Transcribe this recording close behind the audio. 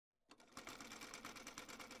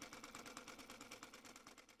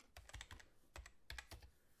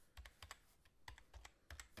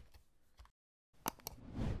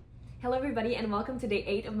Hello everybody and welcome to day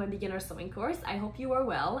 8 of my beginner sewing course. I hope you are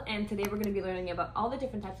well, and today we're going to be learning about all the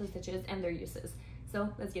different types of stitches and their uses. So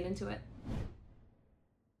let's get into it.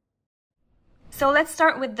 So let's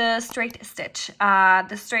start with the straight stitch.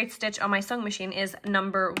 The straight stitch on my sewing machine is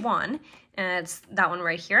number 1, and it's that one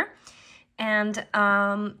right here. And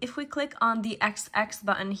if we click on the XX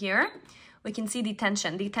button here, we can see the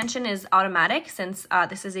tension. The tension is automatic since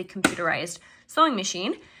this is a computerized sewing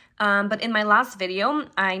machine. But in my last video,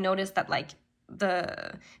 I noticed that like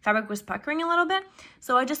the fabric was puckering a little bit.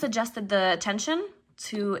 So I just adjusted the tension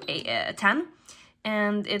to a 10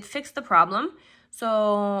 and it fixed the problem.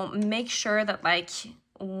 So make sure that like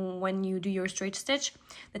when you do your straight stitch,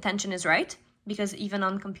 the tension is right, because even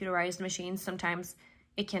on computerized machines, sometimes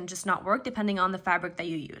it can just not work depending on the fabric that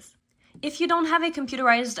you use. If you don't have a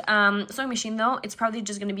computerized sewing machine though, it's probably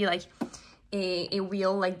just gonna be like a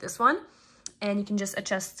wheel like this one. And you can just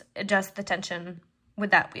adjust the tension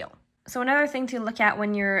with that wheel. So another thing to look at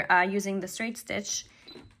when you're using the straight stitch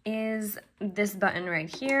is this button right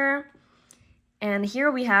here. And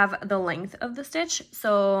here we have the length of the stitch.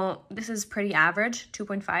 So this is pretty average,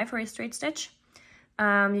 2.5 for a straight stitch.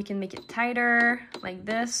 You can make it tighter like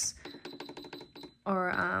this,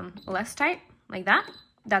 or less tight like that.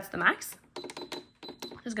 That's the max.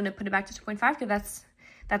 Just gonna put it back to 2.5 because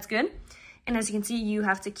that's good. And as you can see, you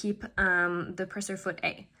have to keep the presser foot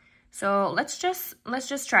A. So let's just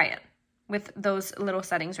try it with those little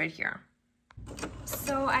settings right here.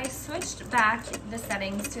 So I switched back the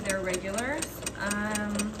settings to their regular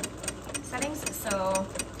settings. So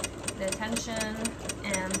the tension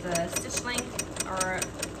and the stitch length are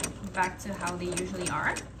back to how they usually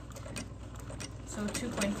are. So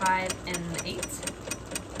 2.5 and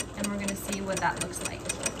 8. And we're gonna see what that looks like.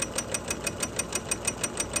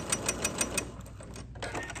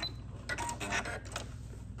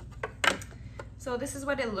 So this is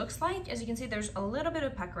what it looks like. As you can see, there's a little bit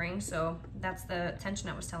of puckering, so that's the tension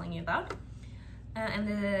I was telling you about. And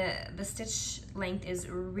the stitch length is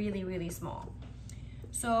really, really small.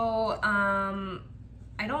 So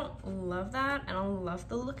I don't love that. I don't love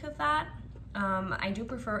the look of that. I do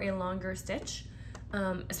prefer a longer stitch,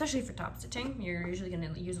 especially for top stitching. You're usually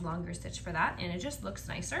gonna use a longer stitch for that, and it just looks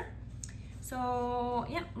nicer. So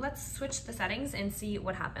yeah, let's switch the settings and see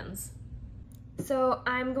what happens. So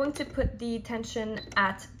I'm going to put the tension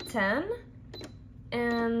at 10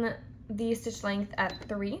 and the stitch length at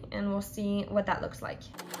 3, and we'll see what that looks like.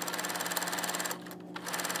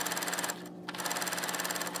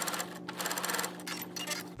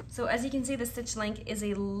 So as you can see, the stitch length is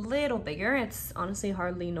a little bigger. It's honestly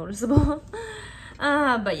hardly noticeable.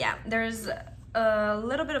 But yeah, there's a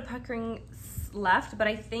little bit of puckering left, but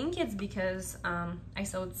I think it's because I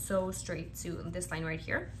sewed so straight to this line right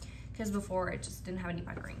here, because before it just didn't have any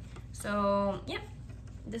puckering. So yeah,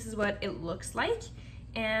 this is what it looks like.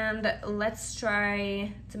 And let's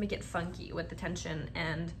try to make it funky with the tension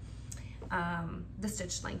and the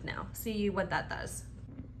stitch length now. See what that does.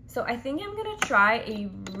 So I think I'm gonna try a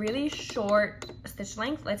really short stitch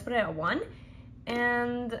length. Let's put it at 1.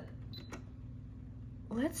 And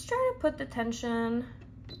let's try to put the tension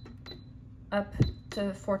up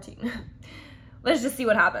to 14. Let's just see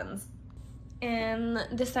what happens. And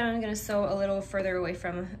this time I'm gonna sew a little further away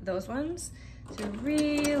from those ones to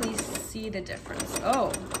really see the difference.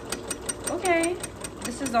 Oh, okay.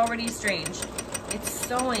 This is already strange. It's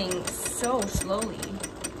sewing so slowly.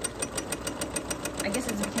 I guess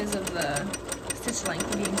it's because of the stitch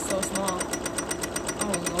length being so small.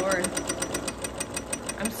 Oh Lord.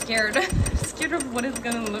 I'm scared. I'm scared of what it's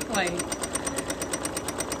gonna look like.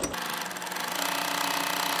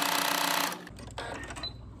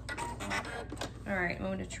 All right,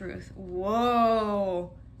 moment of truth.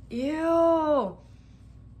 Whoa, ew.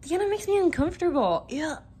 Deanna makes me uncomfortable.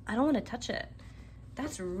 Ew, I don't want to touch it.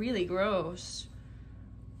 That's really gross.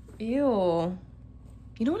 Ew.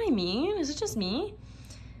 You know what I mean? Is it just me?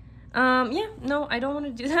 Yeah, no, I don't want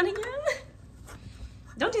to do that again.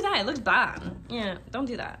 Don't do that, it looks bad. Yeah, don't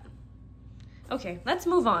do that. Okay, let's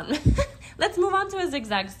move on. Let's move on to a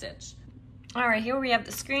zigzag stitch. All right, here we have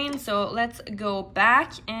the screen, so let's go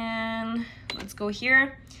back and let's go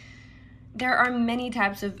here. There are many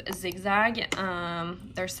types of zigzag.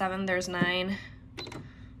 There's 7, there's 9.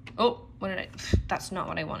 Oh, what did I, that's not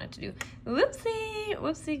what I wanted to do. Whoopsie,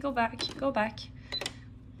 whoopsie, go back, go back.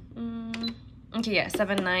 Okay, yeah,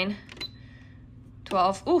 7, 9,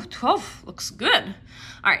 12. Ooh, 12 looks good.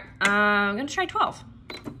 All right, I'm gonna try 12.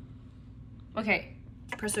 Okay,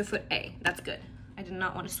 presser foot A, that's good. I did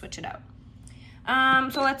not want to switch it out.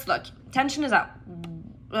 So let's look. Tension is at,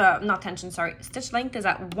 not tension, sorry. Stitch length is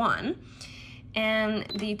at 1, and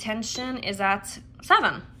the tension is at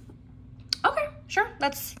 7. sure,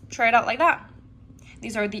 let's try it out like that.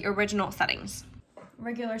 These are the original settings.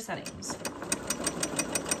 Regular settings.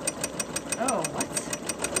 Oh, what?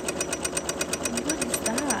 What is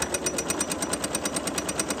that?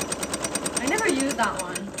 I never used that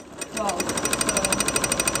one. Well, so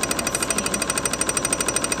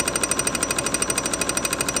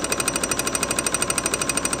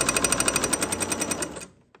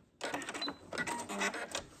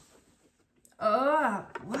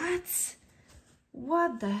let's see.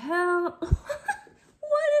 What the hell?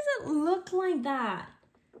 Why does it look like that?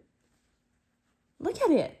 Look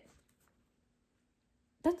at it.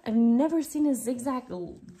 I've never seen a zigzag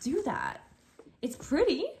do that. It's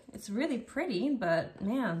pretty. It's really pretty, but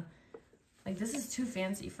man, like this is too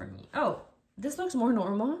fancy for me. Oh, this looks more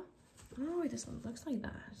normal. Oh, this one looks like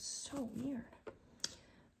that. It's so weird.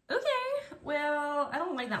 Okay, well, I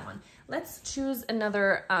don't like that one. Let's choose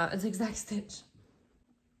another zigzag stitch.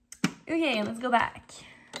 Okay, let's go back.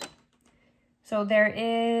 So there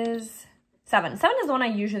is 7. 7 is the one I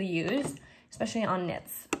usually use, especially on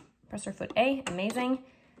knits. Presser foot A, amazing.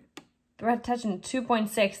 Thread tension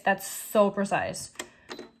 2.6, that's so precise.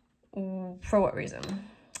 For what reason?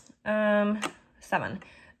 7.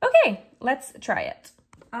 Okay, let's try it.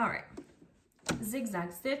 All right,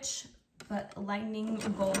 zigzag stitch, but lightning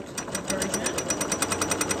bolt version.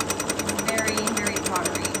 Very Harry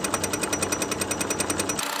Pottery.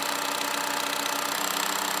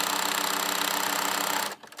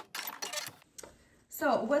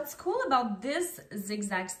 So what's cool about this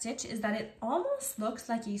zigzag stitch is that it almost looks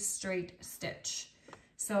like a straight stitch.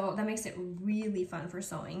 So that makes it really fun for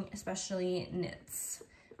sewing, especially knits,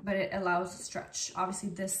 but it allows stretch. Obviously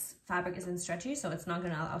this fabric isn't stretchy, so it's not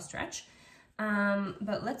gonna allow stretch.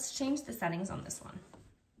 But let's change the settings on this one.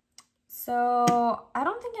 So I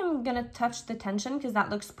don't think I'm gonna touch the tension because that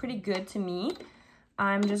looks pretty good to me.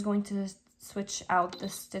 I'm just going to switch out the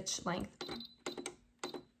stitch length.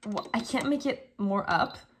 Well, I can't make it more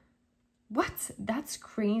up. What? That's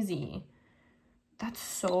crazy. That's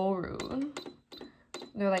so rude.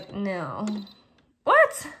 They're like, no.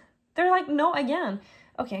 What? They're like, no again.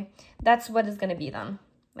 Okay, that's what it's gonna be then.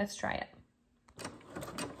 Let's try it.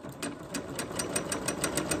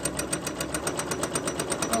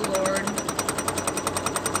 Oh Lord.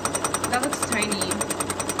 That looks tiny.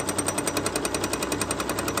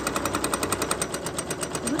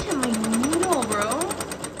 Look at my needle, bro.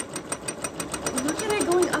 Look at it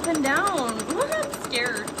going up and down. I'm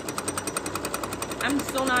scared. I'm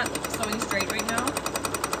still not sewing straight right now.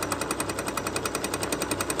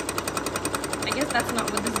 I guess that's not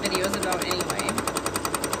what this video is about anyway.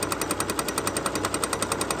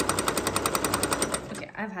 Okay,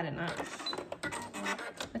 I've had enough.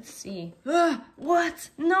 Let's see. Ugh, what?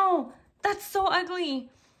 No, that's so ugly.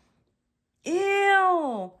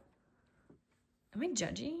 Ew. Am I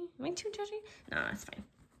judgy? Am I too judgy? No, that's fine.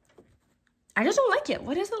 I just don't like it.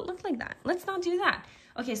 Why does it look like that? Let's not do that.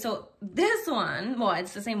 Okay, so this one, well,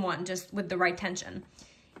 it's the same one, just with the right tension,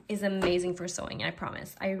 is amazing for sewing, I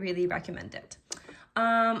promise. I really recommend it.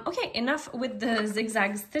 Okay, enough with the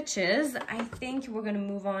zigzag stitches. I think we're gonna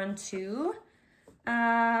move on to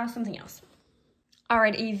something else. All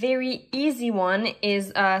right, a very easy one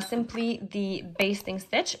is simply the basting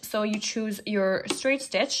stitch. So you choose your straight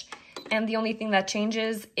stitch, and the only thing that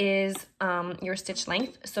changes is your stitch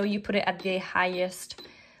length. So you put it at the highest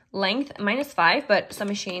length, -5, but some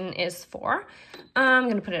machine is 4. I'm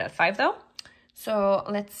gonna put it at 5 though. So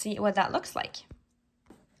let's see what that looks like.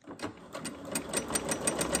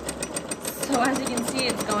 So as you can see,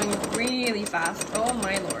 it's going really fast. Oh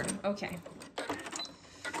my Lord, okay.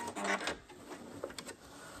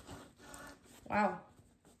 Wow.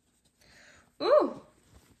 Ooh,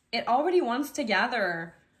 it already wants to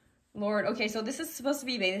gather. Lord, okay, so this is supposed to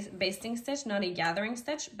be basting stitch, not a gathering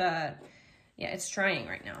stitch, but yeah, it's trying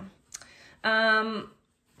right now.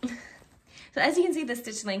 So as you can see, the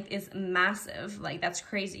stitch length is massive, like that's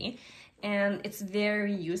crazy. And it's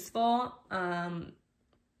very useful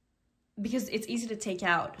because it's easy to take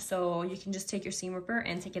out. So you can just take your seam ripper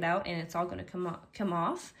and take it out and it's all gonna come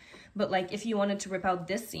off. But like if you wanted to rip out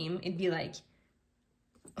this seam, it'd be like,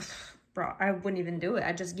 bro, I wouldn't even do it.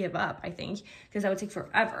 I'd just give up, I think, because that would take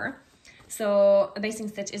forever. So a basting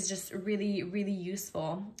stitch is just really, really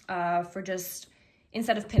useful for just,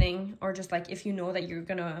 instead of pinning, or just like if you know that you're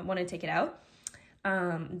gonna want to take it out,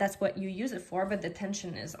 that's what you use it for, but the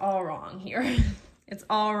tension is all wrong here. It's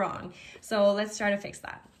all wrong. So let's try to fix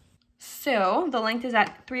that. So the length is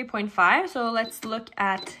at 3.5. So let's look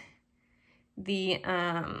at the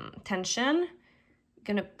tension.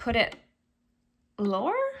 Gonna put it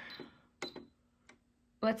lower.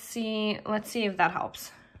 Let's see if that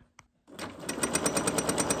helps.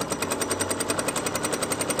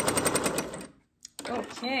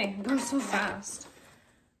 Okay, I'm going so fast.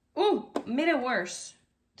 Ooh, made it worse.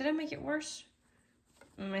 Did I make it worse?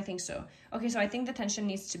 I think so. Okay, so I think the tension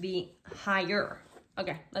needs to be higher.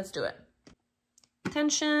 Okay, let's do it.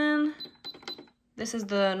 Tension. This is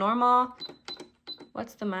the normal.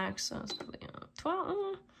 What's the max? Oh, it's probably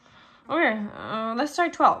 12. Okay, let's try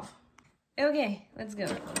 12. Okay, let's go.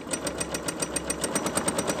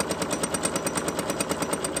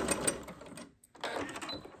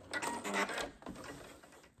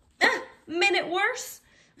 Made it worse.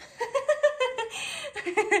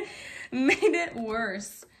 Made it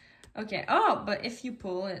worse. Okay. Oh, but if you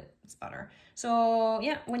pull it, it's better. So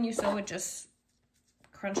yeah, when you sew, it just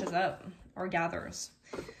crunches up or gathers.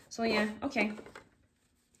 So yeah, okay.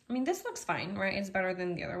 I mean, this looks fine, right? It's better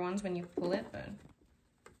than the other ones when you pull it, but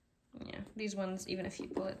yeah, these ones, even if you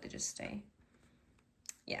pull it, they just stay.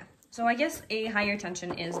 Yeah. So I guess a higher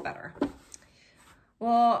tension is better.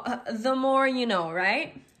 Well, the more you know,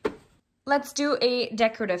 right? Let's do a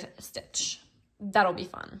decorative stitch. That'll be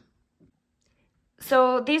fun.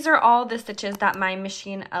 So these are all the stitches that my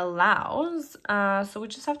machine allows. So we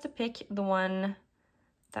just have to pick the one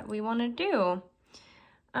that we want to do.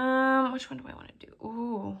 Which one do I want to do?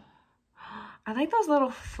 Ooh, I like those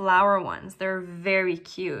little flower ones. They're very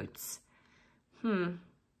cute. Oh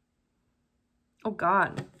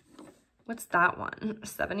God, what's that one?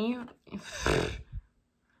 70? You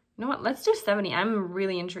know what? Let's do 70. I'm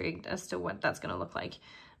really intrigued as to what that's gonna look like.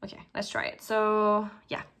 Okay, let's try it. So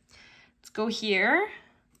yeah, let's go here.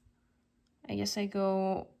 I guess I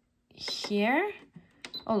go here.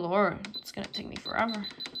 Oh Lord, it's gonna take me forever.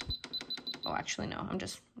 Oh, actually no, I'm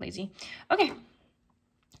just lazy. Okay,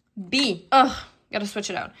 B. Ugh, gotta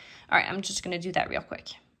switch it out. All right, I'm just gonna do that real quick.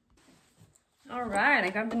 All right, I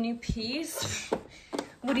got the new piece.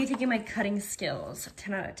 What do you think of my cutting skills?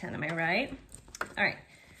 10 out of 10, am I right? All right.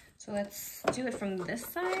 So let's do it from this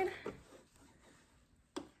side.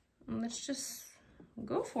 And let's just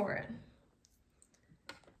go for it.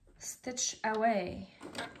 Stitch away.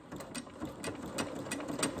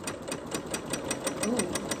 Ooh.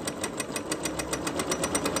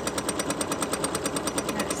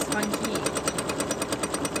 That is funky.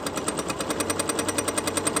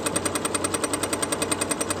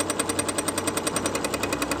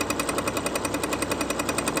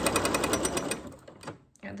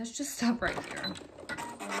 Let's just stop right here.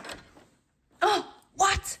 Oh,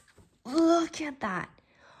 what? Look at that.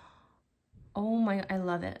 Oh my, I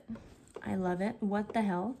love it. I love it. What the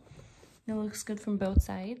hell? It looks good from both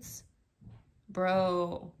sides.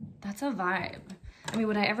 Bro, that's a vibe. I mean,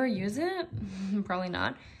 would I ever use it? Probably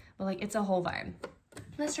not. But like, it's a whole vibe.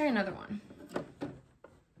 Let's try another one.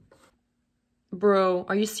 Bro,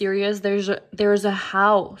 are you serious? There's a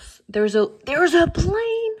house. There's a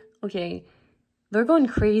plane. Okay. They're going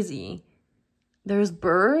crazy. There's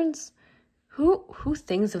birds. Who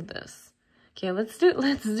thinks of this? Okay, let's do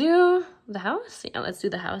the house. Yeah, let's do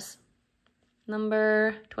the house.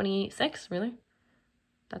 Number 26, really?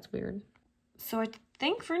 That's weird. So I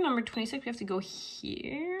think for number 26 we have to go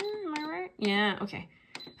here. Am I right? Yeah, okay.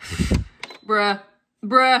 Bruh,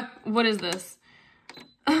 what is this?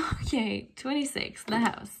 Okay, 26, the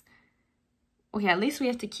house. Okay, at least we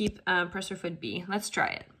have to keep presser foot B. Let's try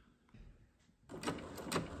it.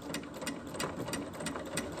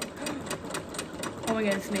 Oh my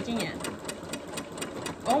god, it's making it.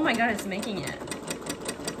 Oh my god, it's making it.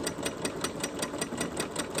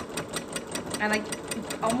 I like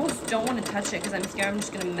almost don't want to touch it because I'm scared I'm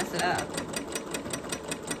just gonna mess it up.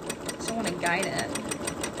 Just don't want to guide it.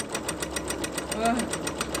 Ugh.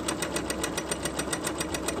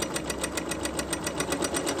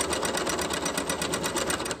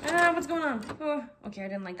 Ah, what's going on? Oh, okay, I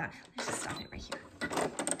didn't like that. Let's just stop it right here.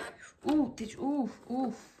 Ooh,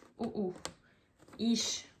 ooh.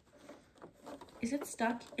 Eesh. Is it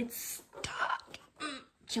stuck? It's stuck.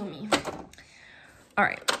 Kill me. All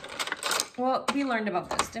right. Well, we learned about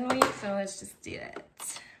this, didn't we? So let's just do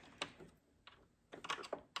it.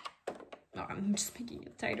 Oh, I'm just making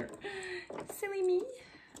it tighter. Silly me.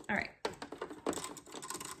 All right.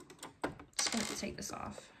 Just gonna take this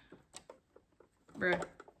off. Bruh,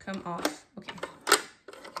 come off. Okay.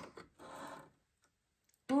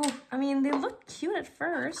 Ooh, I mean, they look cute at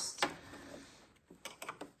first.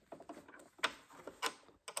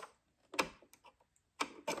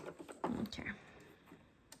 Okay.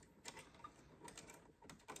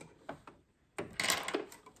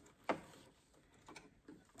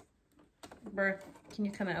 Bruh, can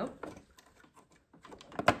you come out?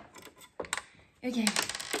 Okay,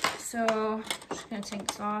 so I'm just gonna take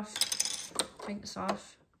this off. Take this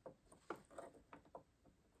off.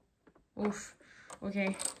 Oof.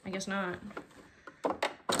 Okay, I guess not.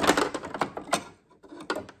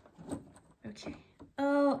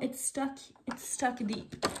 Oh, it's stuck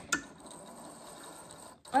deep.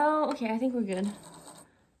 Oh, okay, I think we're good.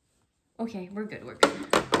 Okay, we're good.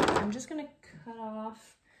 I'm just gonna cut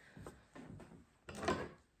off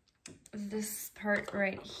this part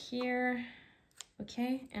right here.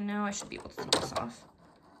 Okay, and now I should be able to take this off.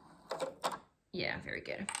 Yeah, very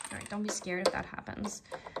good. All right, don't be scared if that happens.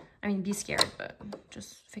 I mean, be scared, but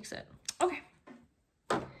just fix it. Okay.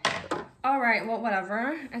 All right, well,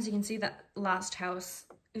 whatever. As you can see, that last house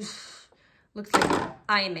looks like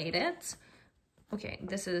I made it. Okay,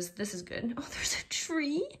 this is good. Oh, there's a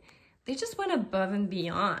tree. They just went above and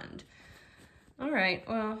beyond. All right,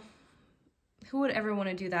 well, who would ever want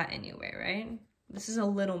to do that anyway, right? This is a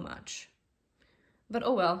little much. But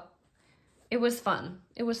oh well. It was fun.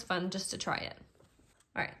 It was fun just to try it.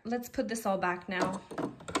 All right, let's put this all back now.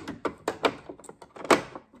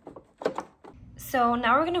 So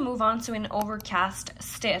now we're gonna move on to an overcast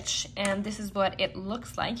stitch, and this is what it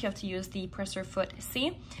looks like. You have to use the presser foot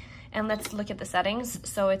C, and let's look at the settings.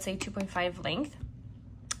 So it's a 2.5 length.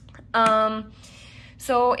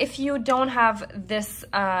 So if you don't have this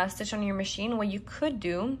stitch on your machine, what you could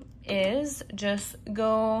do is just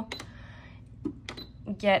go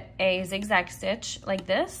get a zigzag stitch like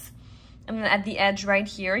this, and then at the edge right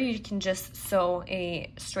here you can just sew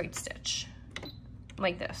a straight stitch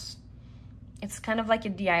like this. It's kind of like a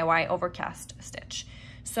DIY overcast stitch.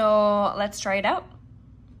 So let's try it out.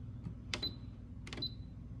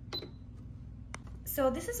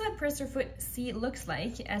 So this is what presser foot C looks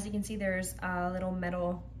like. As you can see, there's a little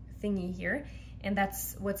metal thingy here, and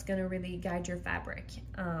that's what's gonna really guide your fabric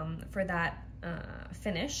for that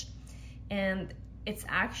finish. And it's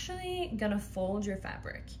actually gonna fold your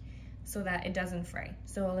fabric so that it doesn't fray.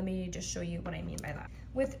 So let me just show you what I mean by that.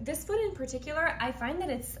 With this foot in particular, I find that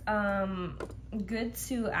it's good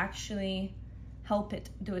to actually help it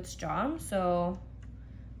do its job. So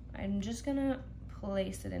I'm just gonna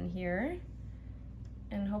place it in here,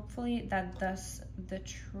 and hopefully that does the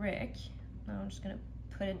trick. Now I'm just gonna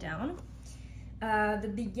put it down.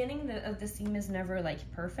 The beginning of the seam is never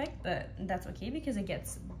like perfect, but that's okay because it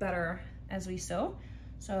gets better as we sew.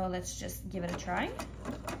 So let's just give it a try.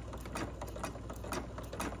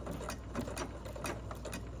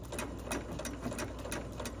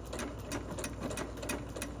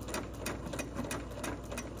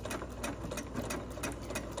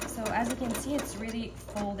 So as you can see, it's really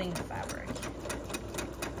folding the fabric.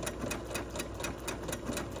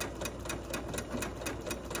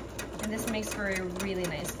 And this makes for a really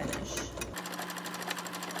nice finish.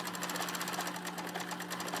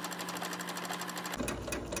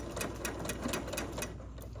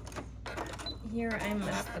 Here I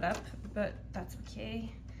messed it up, but that's okay.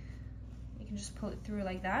 You can just pull it through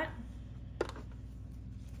like that.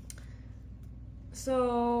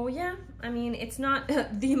 So yeah, I mean, it's not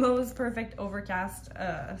the most perfect overcast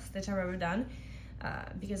stitch I've ever done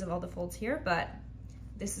because of all the folds here, but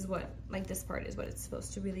this is what, like this part is what it's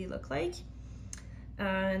supposed to really look like.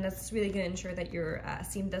 And that's really gonna ensure that your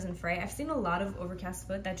seam doesn't fray. I've seen a lot of overcast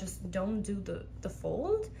foot that just don't do the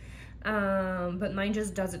fold, but mine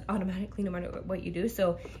just does it automatically no matter what you do,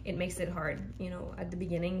 so it makes it hard, you know, at the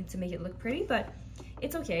beginning to make it look pretty, but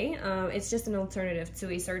it's okay. It's just an alternative to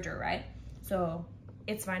a serger, right? So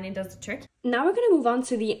it's fine, it does the trick. Now we're gonna move on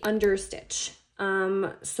to the understitch.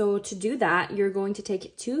 So to do that, you're going to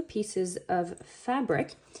take two pieces of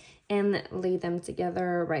fabric and lay them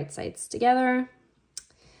together, right sides together.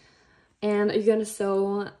 And you're gonna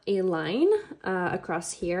sew a line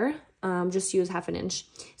across here. Just use 1/2 inch,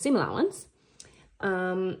 same allowance.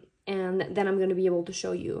 And then I'm gonna be able to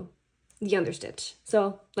show you the understitch.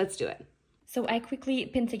 So let's do it. So I quickly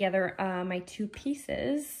pinned together my two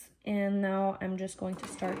pieces, and now I'm just going to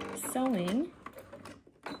start sewing.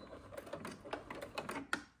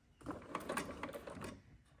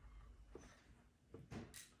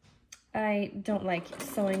 I don't like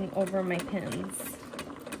sewing over my pins.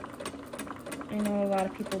 I know a lot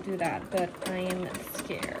of people do that, but I am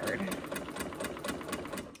scared.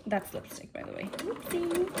 That's lipstick, by the way.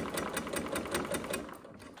 Whoopsie.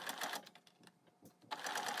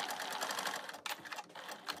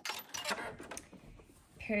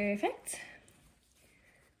 Perfect.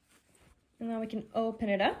 And now we can open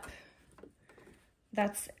it up.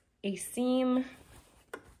 That's a seam.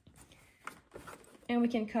 And we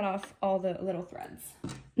can cut off all the little threads.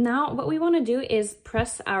 Now what we want to do is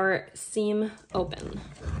press our seam open.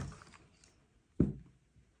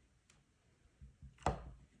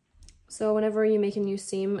 So whenever you make a new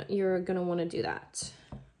seam, you're gonna want to do that.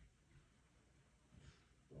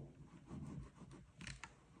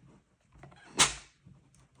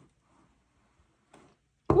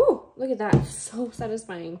 Ooh, Look at that, so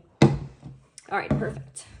satisfying. All right,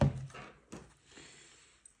 perfect.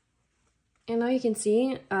 And now you can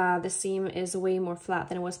see the seam is way more flat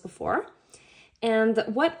than it was before. And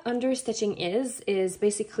what understitching is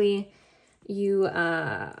basically you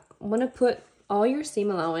want to put all your seam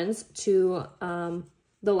allowance to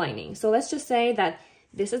the lining. So let's just say that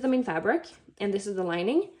this is the main fabric and this is the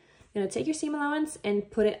lining. You're gonna take your seam allowance and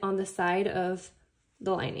put it on the side of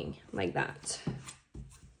the lining like that.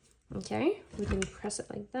 Okay, we can press it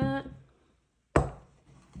like that.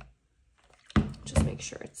 Just make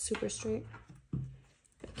sure it's super straight.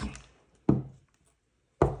 Okay.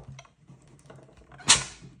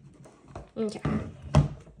 Okay.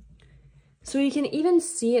 So you can even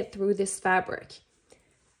see it through this fabric.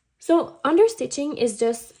 So understitching is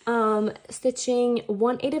just stitching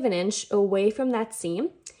 1/8 of an inch away from that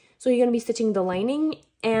seam. So you're gonna be stitching the lining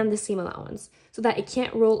and the seam allowance so that it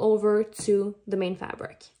can't roll over to the main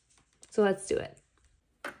fabric. So let's do it.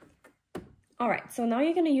 All right, so now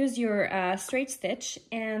you're gonna use your straight stitch,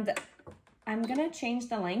 and I'm gonna change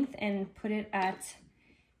the length and put it at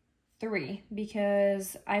 3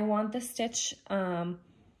 because I want the stitch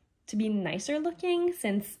to be nicer looking,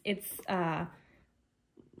 since it's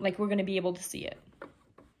like we're gonna be able to see it,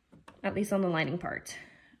 at least on the lining part.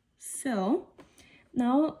 So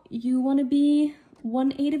now you wanna be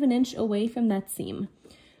 1/8 of an inch away from that seam.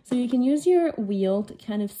 So you can use your wheel to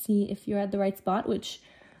kind of see if you're at the right spot, which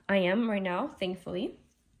I am right now, thankfully.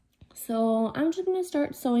 So I'm just gonna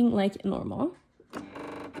start sewing like normal.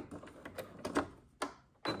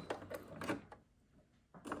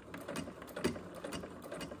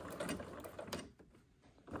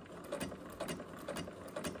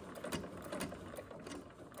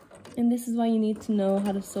 And this is why you need to know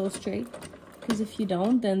how to sew straight, because if you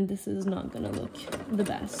don't, then this is not gonna look the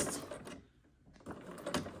best.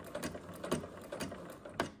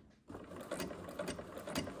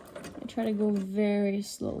 I try to go very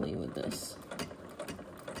slowly with this.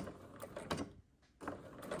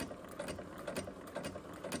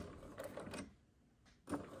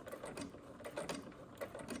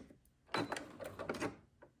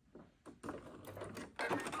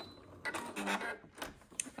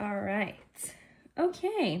 All right,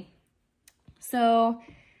 okay. So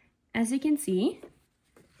as you can see,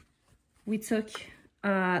 we took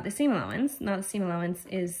the seam allowance. Now the seam allowance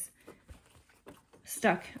is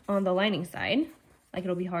stuck on the lining side. Like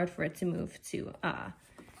it'll be hard for it to move to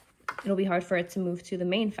the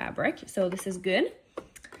main fabric. So this is good.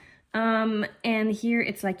 And here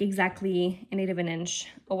it's like exactly 1/8 of an inch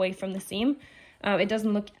away from the seam. It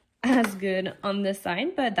doesn't look as good on this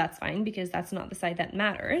side, but that's fine because that's not the side that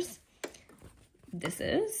matters. This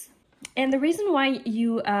is. And the reason why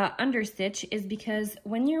you understitch is because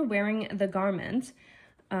when you're wearing the garment,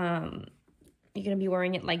 you're gonna be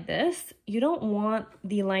wearing it like this. You don't want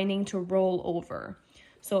the lining to roll over.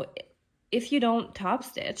 So if you don't top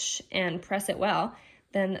stitch and press it well,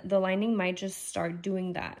 then the lining might just start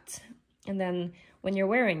doing that. And then when you're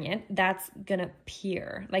wearing it, that's gonna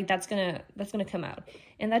appear, like that's gonna come out.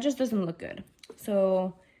 And that just doesn't look good.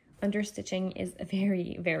 So understitching is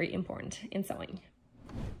very, very important in sewing.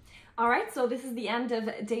 All right, so this is the end of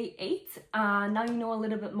day 8. Now you know a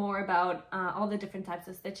little bit more about all the different types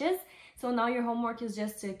of stitches. So now your homework is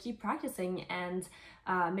just to keep practicing and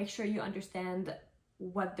make sure you understand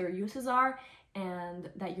what their uses are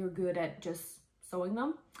and that you're good at just sewing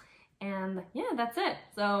them. And yeah, that's it.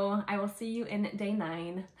 So I will see you in day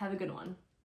 9. Have a good one.